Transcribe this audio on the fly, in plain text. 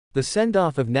The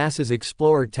send-off of NASA's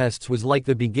Explorer tests was like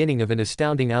the beginning of an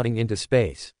astounding outing into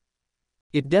space.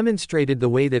 It demonstrated the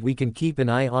way that we can keep an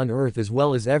eye on Earth as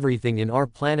well as everything in our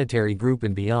planetary group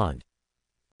and beyond.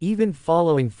 Even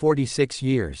following 46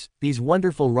 years, these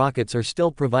wonderful rockets are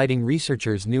still providing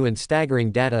researchers new and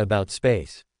staggering data about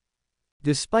space.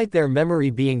 Despite their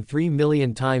memory being 3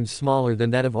 million times smaller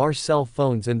than that of our cell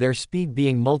phones and their speed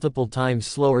being multiple times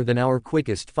slower than our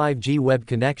quickest 5G web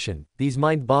connection, these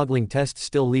mind-boggling tests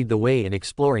still lead the way in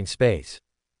exploring space.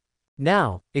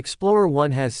 Now, Explorer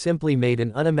 1 has simply made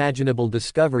an unimaginable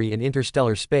discovery in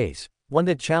interstellar space, one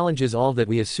that challenges all that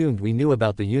we assumed we knew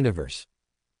about the universe.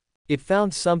 It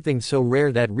found something so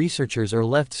rare that researchers are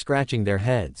left scratching their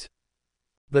heads.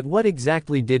 But what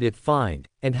exactly did it find,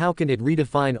 and how can it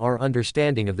redefine our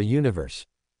understanding of the universe?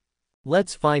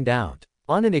 Let's find out.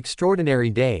 On an extraordinary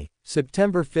day,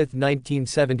 September 5,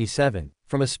 1977,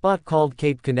 from a spot called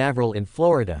Cape Canaveral in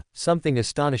Florida, something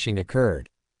astonishing occurred.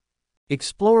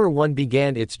 Explorer 1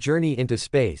 began its journey into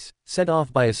space, set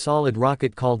off by a solid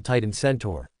rocket called Titan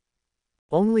Centaur.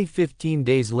 Only 15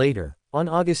 days later, on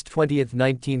August 20,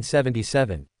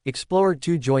 1977, Explorer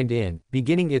 2 joined in,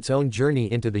 beginning its own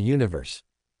journey into the universe.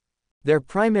 Their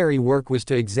primary work was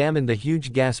to examine the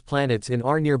huge gas planets in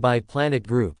our nearby planet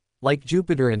group, like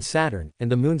Jupiter and Saturn,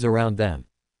 and the moons around them.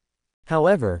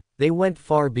 However, they went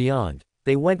far beyond.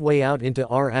 They went way out into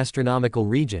our astronomical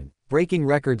region, breaking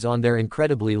records on their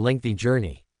incredibly lengthy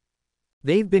journey.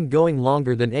 They've been going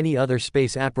longer than any other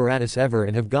space apparatus ever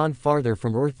and have gone farther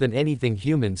from Earth than anything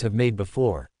humans have made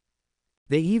before.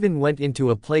 They even went into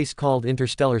a place called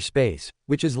interstellar space,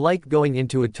 which is like going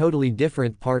into a totally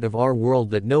different part of our world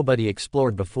that nobody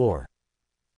explored before.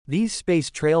 These space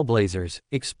trailblazers,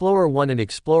 Explorer 1 and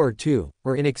Explorer 2,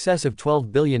 were in excess of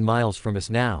 12 billion miles from us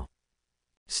now.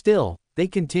 Still, they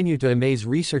continue to amaze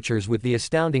researchers with the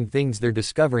astounding things they're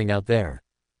discovering out there.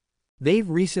 They've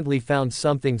recently found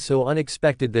something so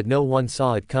unexpected that no one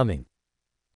saw it coming.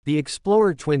 The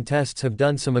Explorer twin tests have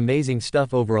done some amazing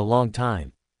stuff over a long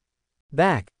time.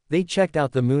 Back, they checked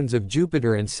out the moons of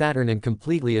Jupiter and Saturn and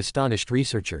completely astonished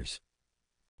researchers.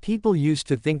 People used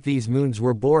to think these moons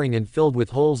were boring and filled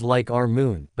with holes like our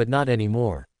moon, but not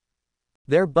anymore.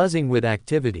 They're buzzing with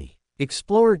activity.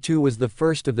 Explorer 2 was the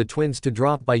first of the twins to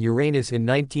drop by Uranus in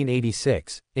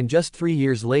 1986, and just 3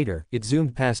 years later, it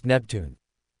zoomed past Neptune.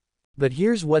 But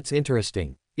here's what's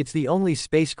interesting, it's the only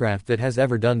spacecraft that has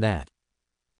ever done that.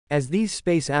 As these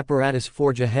space apparatus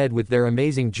forge ahead with their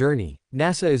amazing journey,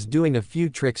 NASA is doing a few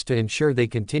tricks to ensure they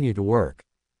continue to work.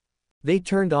 They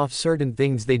turned off certain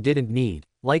things they didn't need,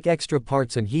 like extra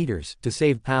parts and heaters, to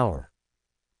save power.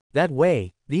 That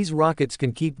way, these rockets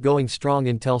can keep going strong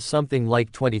until something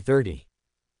like 2030.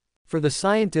 For the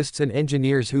scientists and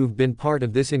engineers who've been part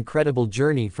of this incredible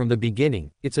journey from the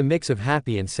beginning, it's a mix of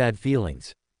happy and sad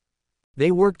feelings. They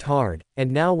worked hard,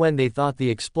 and now when they thought the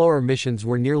Explorer missions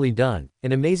were nearly done,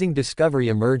 an amazing discovery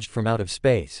emerged from out of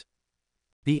space.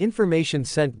 The information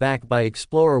sent back by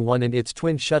Explorer 1 and its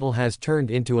twin shuttle has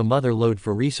turned into a mother lode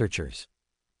for researchers.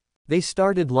 They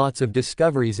started lots of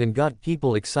discoveries and got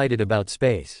people excited about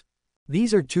space.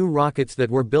 These are 2 rockets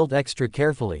that were built extra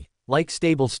carefully, like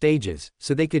stable stages,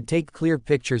 so they could take clear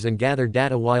pictures and gather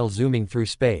data while zooming through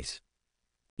space.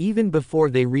 Even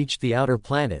before they reached the outer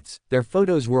planets, their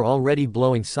photos were already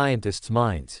blowing scientists'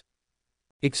 minds.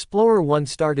 Explorer 1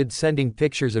 started sending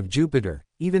pictures of Jupiter,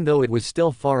 even though it was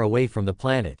still far away from the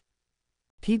planet.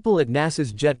 People at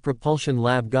NASA's Jet Propulsion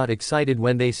Lab got excited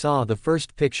when they saw the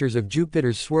first pictures of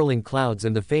Jupiter's swirling clouds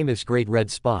and the famous Great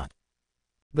Red Spot.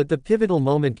 But the pivotal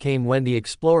moment came when the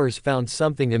explorers found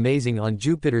something amazing on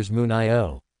Jupiter's moon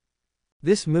Io.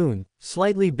 This moon,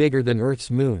 slightly bigger than Earth's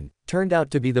moon, turned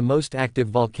out to be the most active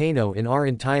volcano in our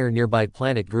entire nearby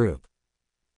planet group.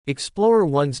 Explorer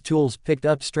 1's tools picked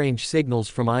up strange signals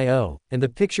from Io, and the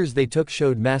pictures they took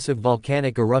showed massive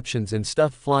volcanic eruptions and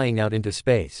stuff flying out into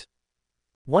space.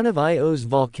 One of Io's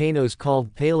volcanoes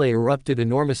called Pele erupted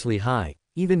enormously high,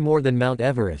 even more than Mount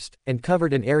Everest, and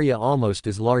covered an area almost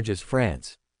as large as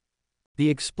France.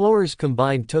 The explorers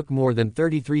combined took more than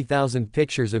 33,000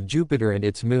 pictures of Jupiter and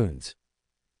its moons.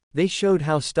 They showed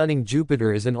how stunning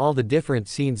Jupiter is and all the different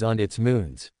scenes on its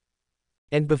moons.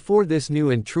 And before this new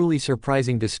and truly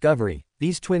surprising discovery,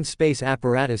 these twin space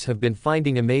apparatus have been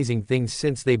finding amazing things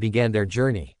since they began their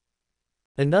journey.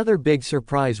 Another big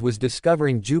surprise was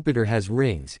discovering Jupiter has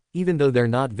rings, even though they're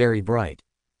not very bright.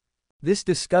 This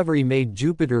discovery made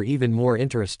Jupiter even more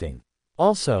interesting.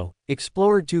 Also,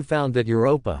 Explorer 2 found that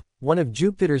Europa, one of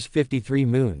Jupiter's 53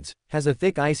 moons, has a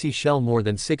thick icy shell more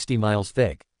than 60 miles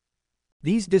thick.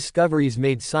 These discoveries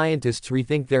made scientists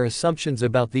rethink their assumptions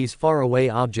about these faraway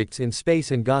objects in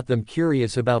space and got them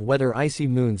curious about whether icy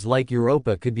moons like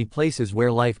Europa could be places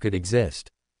where life could exist.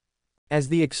 As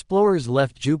the explorers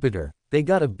left Jupiter, they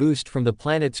got a boost from the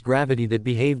planet's gravity that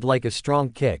behaved like a strong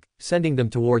kick, sending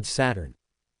them towards Saturn.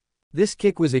 This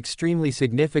kick was extremely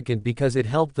significant because it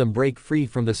helped them break free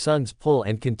from the sun's pull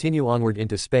and continue onward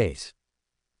into space.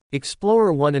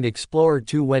 Explorer 1 and Explorer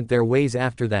 2 went their ways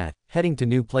after that, heading to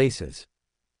new places.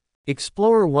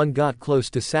 Explorer 1 got close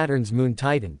to Saturn's moon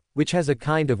Titan, which has a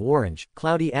kind of orange,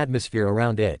 cloudy atmosphere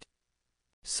around it.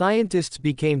 Scientists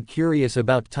became curious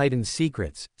about Titan's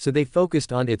secrets, so they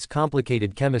focused on its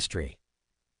complicated chemistry.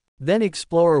 Then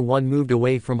Explorer 1 moved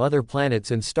away from other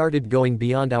planets and started going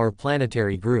beyond our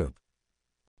planetary group.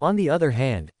 On the other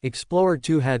hand, Explorer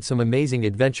 2 had some amazing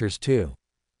adventures too.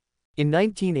 In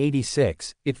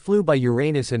 1986, it flew by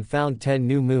Uranus and found 10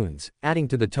 new moons, adding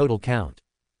to the total count.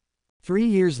 3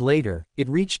 years later, it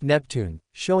reached Neptune,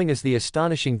 showing us the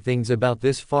astonishing things about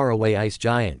this faraway ice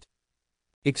giant.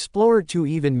 Explorer 2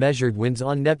 even measured winds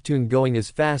on Neptune going as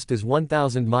fast as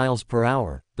 1,000 miles per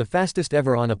hour, the fastest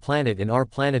ever on a planet in our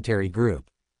planetary group.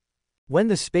 When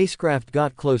the spacecraft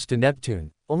got close to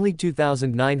Neptune, only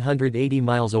 2,980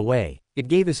 miles away, it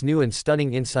gave us new and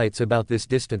stunning insights about this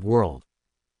distant world.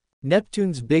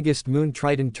 Neptune's biggest moon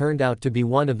Triton turned out to be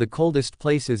one of the coldest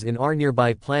places in our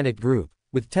nearby planet group,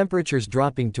 with temperatures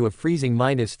dropping to a freezing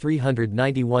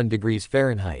 -391 degrees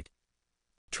Fahrenheit.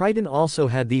 Triton also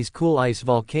had these cool ice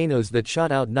volcanoes that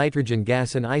shot out nitrogen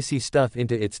gas and icy stuff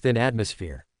into its thin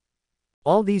atmosphere.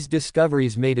 All these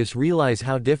discoveries made us realize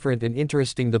how different and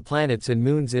interesting the planets and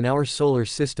moons in our solar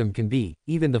system can be,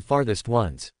 even the farthest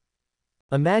ones.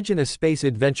 Imagine a space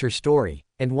adventure story,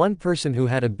 and one person who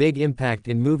had a big impact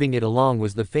in moving it along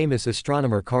was the famous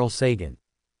astronomer Carl Sagan.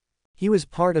 He was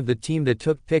part of the team that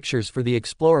took pictures for the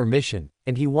Explorer mission,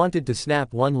 and he wanted to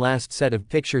snap one last set of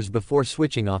pictures before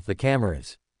switching off the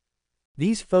cameras.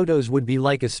 These photos would be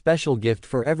like a special gift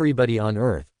for everybody on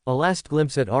Earth, a last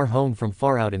glimpse at our home from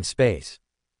far out in space.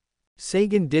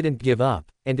 Sagan didn't give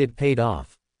up, and it paid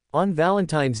off. On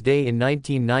Valentine's Day in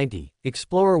 1990,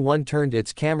 Explorer 1 turned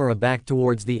its camera back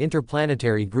towards the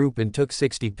interplanetary group and took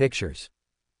 60 pictures.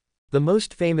 The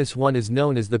most famous one is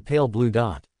known as the pale blue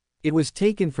dot. It was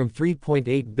taken from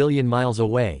 3.8 billion miles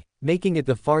away, making it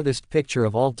the farthest picture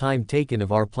of all time taken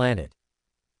of our planet.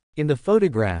 In the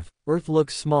photograph, Earth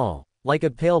looks small, like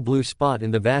a pale blue spot in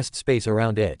the vast space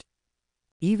around it.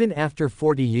 Even after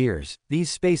 40 years, these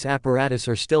space apparatus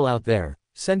are still out there,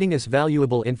 sending us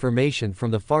valuable information from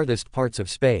the farthest parts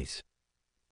of space.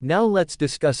 Now let's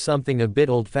discuss something a bit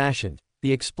old-fashioned.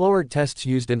 The Explorer tests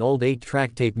used an old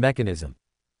 8-track tape mechanism.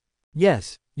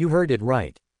 Yes, you heard it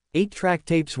right. 8-track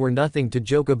tapes were nothing to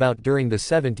joke about during the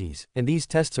 70s, and these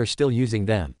tests are still using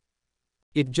them.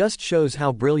 It just shows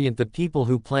how brilliant the people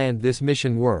who planned this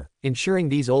mission were, ensuring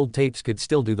these old tapes could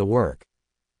still do the work.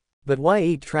 But why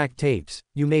 8-track tapes,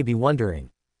 you may be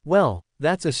wondering? Well,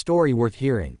 that's a story worth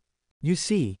hearing. You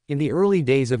see, in the early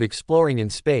days of exploring in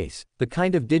space, the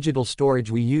kind of digital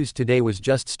storage we use today was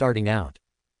just starting out.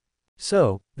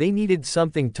 So, they needed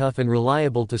something tough and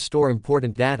reliable to store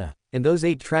important data, and those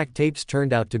 8-track tapes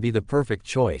turned out to be the perfect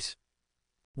choice.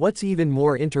 What's even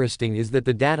more interesting is that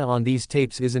the data on these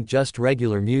tapes isn't just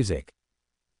regular music.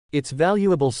 It's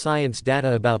valuable science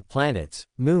data about planets,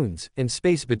 moons, and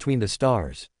space between the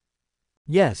stars.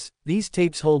 Yes, these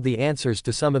tapes hold the answers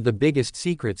to some of the biggest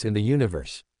secrets in the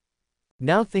universe.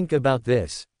 Now think about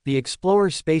this. The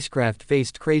Explorer spacecraft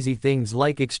faced crazy things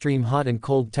like extreme hot and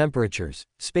cold temperatures,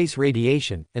 space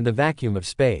radiation, and the vacuum of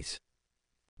space.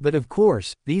 But of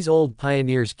course, these old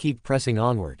pioneers keep pressing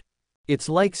onward. It's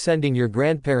like sending your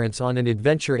grandparents on an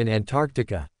adventure in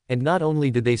Antarctica, and not only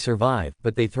did they survive,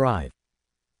 but they thrive.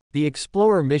 The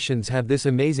Explorer missions have this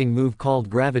amazing move called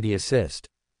gravity assist.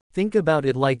 Think about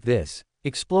it like this.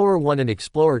 Explorer 1 and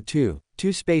Explorer 2,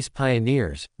 two space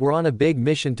pioneers, were on a big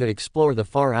mission to explore the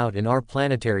far out in our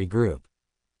planetary group.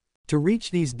 To reach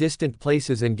these distant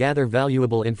places and gather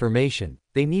valuable information,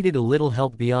 they needed a little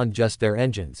help beyond just their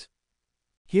engines.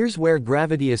 Here's where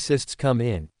gravity assists come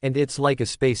in, and it's like a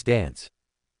space dance.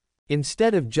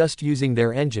 Instead of just using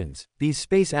their engines, these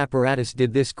space apparatus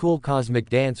did this cool cosmic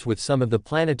dance with some of the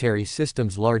planetary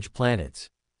system's large planets.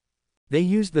 They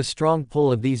used the strong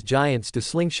pull of these giants to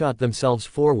slingshot themselves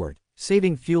forward,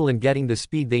 saving fuel and getting the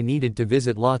speed they needed to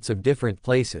visit lots of different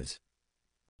places.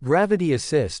 Gravity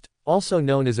assist, also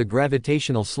known as a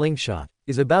gravitational slingshot,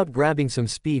 is about grabbing some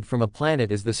speed from a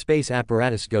planet as the space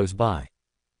apparatus goes by.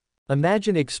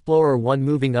 Imagine Explorer 1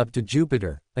 moving up to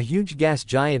Jupiter, a huge gas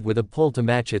giant with a pull to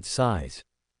match its size.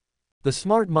 The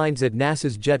smart minds at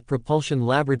NASA's Jet Propulsion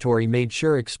Laboratory made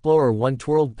sure Explorer 1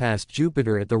 twirled past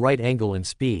Jupiter at the right angle and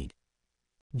speed.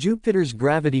 Jupiter's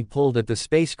gravity pulled at the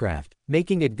spacecraft,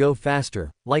 making it go faster,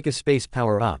 like a space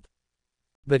power-up.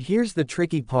 But here's the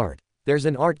tricky part. There's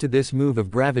an art to this move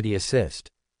of gravity assist.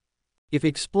 If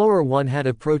Explorer 1 had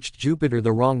approached Jupiter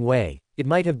the wrong way, it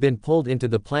might have been pulled into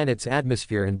the planet's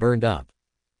atmosphere and burned up.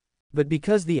 But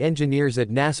because the engineers at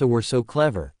NASA were so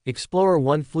clever, Explorer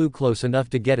 1 flew close enough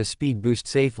to get a speed boost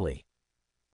safely.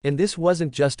 And this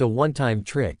wasn't just a one-time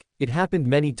trick, it happened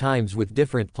many times with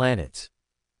different planets.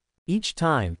 Each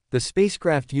time, the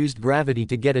spacecraft used gravity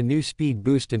to get a new speed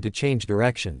boost and to change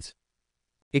directions.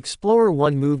 Explorer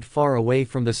 1 moved far away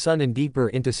from the Sun and deeper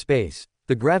into space.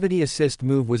 The gravity assist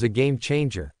move was a game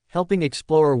changer, helping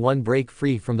Explorer 1 break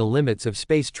free from the limits of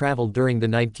space travel during the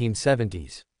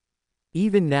 1970s.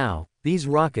 Even now, these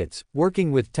rockets,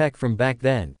 working with tech from back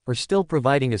then, are still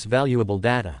providing us valuable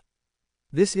data.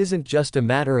 This isn't just a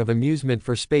matter of amusement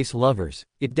for space lovers,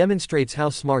 it demonstrates how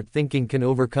smart thinking can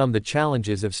overcome the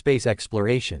challenges of space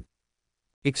exploration.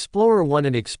 Explorer 1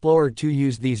 and Explorer 2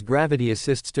 used these gravity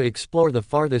assists to explore the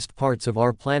farthest parts of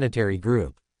our planetary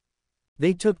group.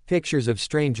 They took pictures of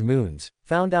strange moons,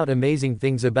 found out amazing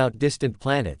things about distant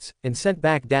planets, and sent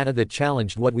back data that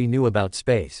challenged what we knew about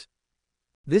space.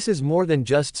 This is more than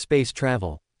just space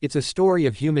travel, it's a story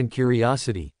of human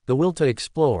curiosity, the will to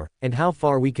explore, and how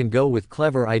far we can go with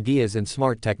clever ideas and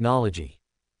smart technology.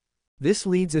 This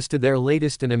leads us to their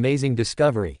latest and amazing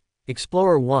discovery.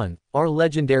 Explorer 1, our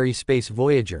legendary space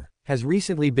Voyager, has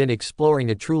recently been exploring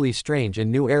a truly strange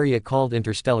and new area called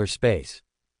interstellar space.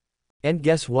 And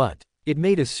guess what? It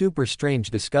made a super strange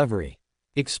discovery.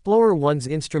 Explorer 1's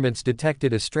instruments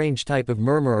detected a strange type of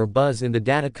murmur or buzz in the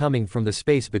data coming from the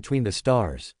space between the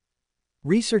stars.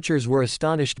 Researchers were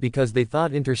astonished because they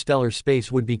thought interstellar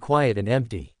space would be quiet and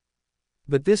empty.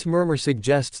 But this murmur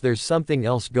suggests there's something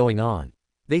else going on.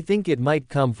 They think it might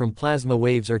come from plasma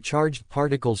waves or charged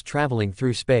particles traveling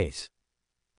through space.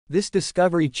 This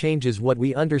discovery changes what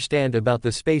we understand about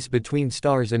the space between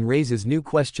stars and raises new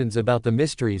questions about the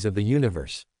mysteries of the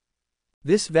universe.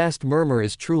 This vast murmur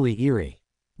is truly eerie.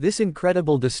 This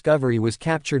incredible discovery was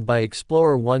captured by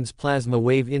Explorer 1's plasma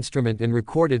wave instrument and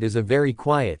recorded as a very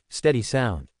quiet, steady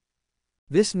sound.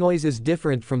 This noise is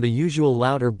different from the usual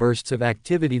louder bursts of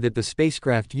activity that the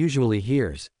spacecraft usually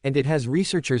hears, and it has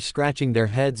researchers scratching their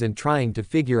heads and trying to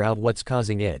figure out what's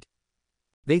causing it.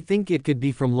 They think it could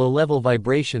be from low-level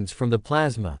vibrations from the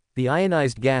plasma, the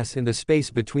ionized gas in the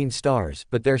space between stars,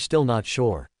 but they're still not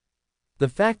sure. The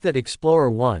fact that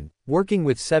Explorer 1, working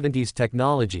with 70s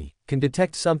technology, can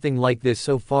detect something like this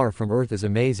so far from Earth is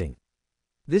amazing.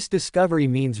 This discovery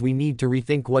means we need to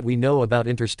rethink what we know about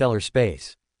interstellar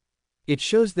space. It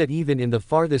shows that even in the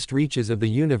farthest reaches of the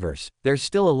universe, there's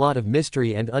still a lot of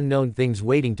mystery and unknown things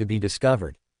waiting to be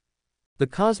discovered. The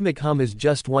cosmic hum is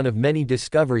just one of many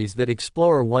discoveries that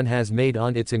Explorer 1 has made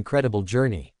on its incredible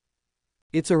journey.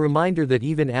 It's a reminder that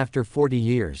even after 40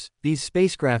 years, these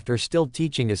spacecraft are still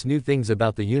teaching us new things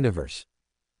about the universe.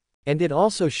 And it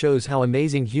also shows how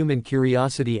amazing human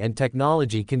curiosity and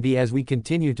technology can be as we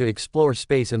continue to explore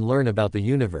space and learn about the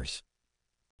universe.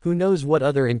 Who knows what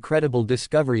other incredible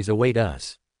discoveries await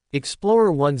us?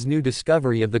 Explorer 1's new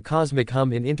discovery of the cosmic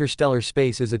hum in interstellar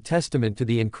space is a testament to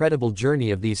the incredible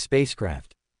journey of these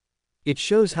spacecraft. It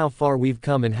shows how far we've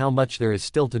come and how much there is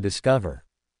still to discover.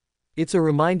 It's a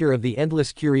reminder of the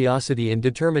endless curiosity and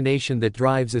determination that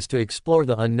drives us to explore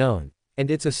the unknown, and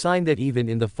it's a sign that even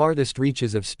in the farthest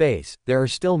reaches of space, there are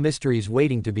still mysteries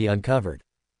waiting to be uncovered.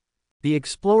 The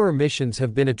Explorer missions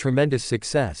have been a tremendous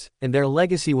success, and their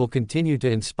legacy will continue to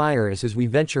inspire us as we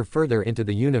venture further into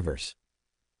the universe.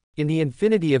 In the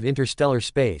infinity of interstellar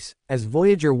space, as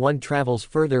Voyager 1 travels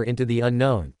further into the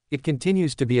unknown, it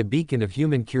continues to be a beacon of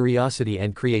human curiosity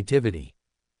and creativity.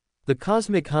 The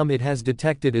cosmic hum it has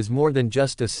detected is more than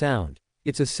just a sound,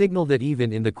 it's a signal that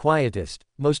even in the quietest,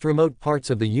 most remote parts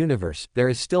of the universe, there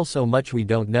is still so much we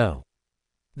don't know.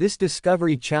 This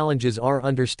discovery challenges our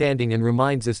understanding and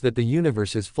reminds us that the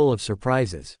universe is full of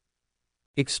surprises.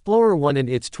 Explorer 1 and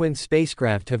its twin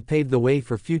spacecraft have paved the way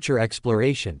for future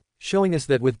exploration, showing us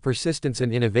that with persistence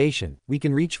and innovation, we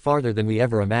can reach farther than we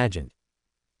ever imagined.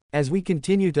 As we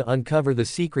continue to uncover the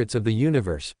secrets of the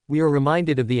universe, we are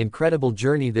reminded of the incredible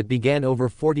journey that began over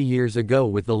 40 years ago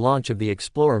with the launch of the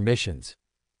Explorer missions.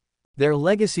 Their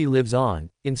legacy lives on,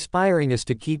 inspiring us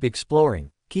to keep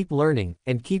exploring, keep learning,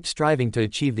 and keep striving to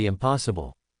achieve the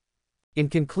impossible. In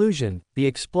conclusion, the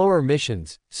Explorer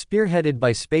missions, spearheaded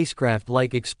by spacecraft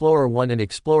like Explorer 1 and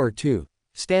Explorer 2,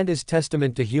 stand as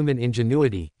testament to human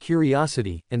ingenuity,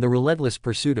 curiosity, and the relentless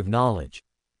pursuit of knowledge.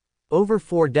 Over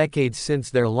 4 decades since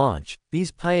their launch,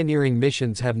 these pioneering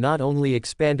missions have not only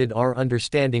expanded our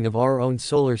understanding of our own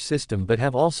solar system but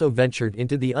have also ventured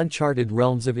into the uncharted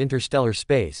realms of interstellar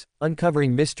space,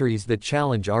 uncovering mysteries that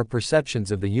challenge our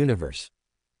perceptions of the universe.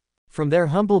 From their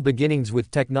humble beginnings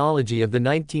with technology of the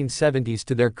 1970s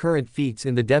to their current feats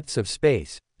in the depths of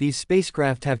space, these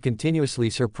spacecraft have continuously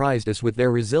surprised us with their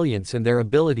resilience and their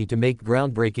ability to make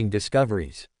groundbreaking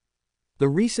discoveries. The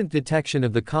recent detection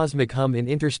of the cosmic hum in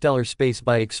interstellar space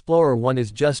by Explorer 1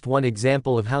 is just one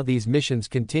example of how these missions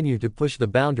continue to push the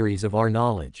boundaries of our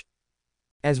knowledge.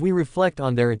 As we reflect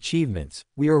on their achievements,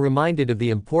 we are reminded of the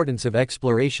importance of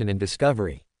exploration and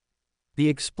discovery. The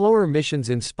Explorer missions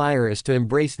inspire us to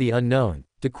embrace the unknown,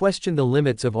 to question the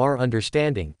limits of our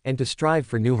understanding, and to strive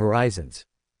for new horizons.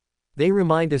 They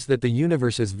remind us that the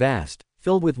universe is vast,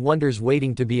 filled with wonders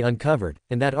waiting to be uncovered,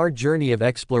 and that our journey of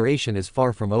exploration is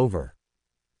far from over.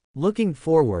 Looking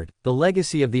forward, the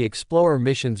legacy of the Explorer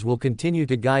missions will continue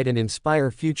to guide and inspire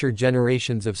future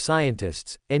generations of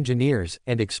scientists, engineers,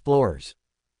 and explorers.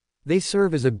 They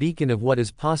serve as a beacon of what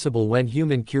is possible when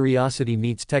human curiosity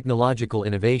meets technological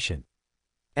innovation.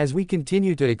 As we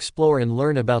continue to explore and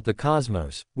learn about the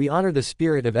cosmos, we honor the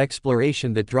spirit of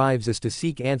exploration that drives us to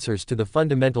seek answers to the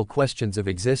fundamental questions of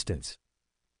existence.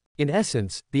 In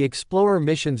essence, the Explorer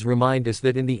missions remind us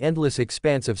that in the endless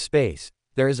expanse of space,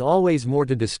 there is always more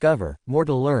to discover, more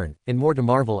to learn, and more to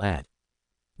marvel at.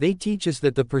 They teach us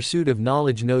that the pursuit of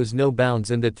knowledge knows no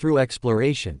bounds and that through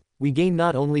exploration, we gain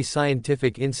not only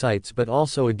scientific insights but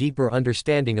also a deeper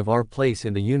understanding of our place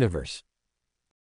in the universe.